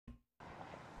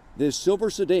This silver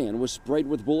sedan was sprayed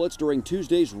with bullets during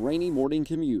Tuesday's rainy morning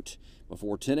commute.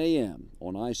 Before 10 a.m.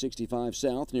 on I-65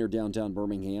 South near downtown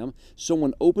Birmingham,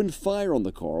 someone opened fire on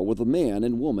the car with a man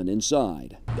and woman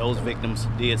inside. Those victims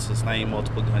did sustain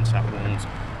multiple gunshot wounds,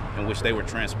 in which they were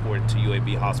transported to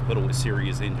UAB Hospital with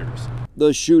serious injuries.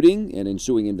 The shooting and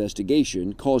ensuing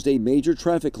investigation caused a major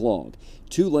traffic clog.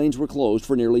 2 lanes were closed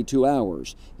for nearly 2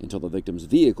 hours until the victim's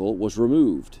vehicle was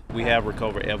removed. We have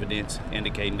recovered evidence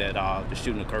indicating that the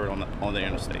shooting occurred on the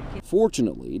interstate.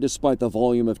 Fortunately, despite the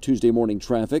volume of Tuesday morning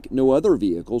traffic, no other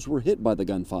vehicles were hit by the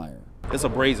gunfire. It's a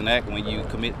brazen act when you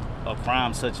commit a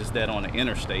crime such as that on the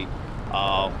interstate,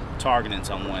 targeting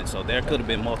someone. So there could have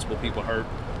been multiple people hurt.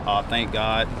 Thank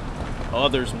God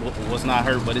others was not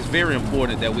hurt, but it's very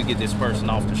important that we get this person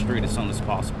off the street as soon as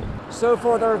possible. So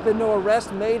far, there have been no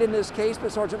arrests made in this case,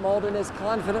 but Sergeant Malden is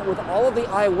confident with all of the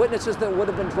eyewitnesses that would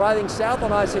have been driving south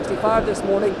on I-65 this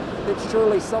morning that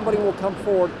surely somebody will come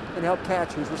forward and help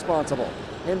catch who's responsible.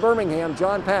 In Birmingham,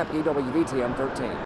 John Papke, WVTM 13.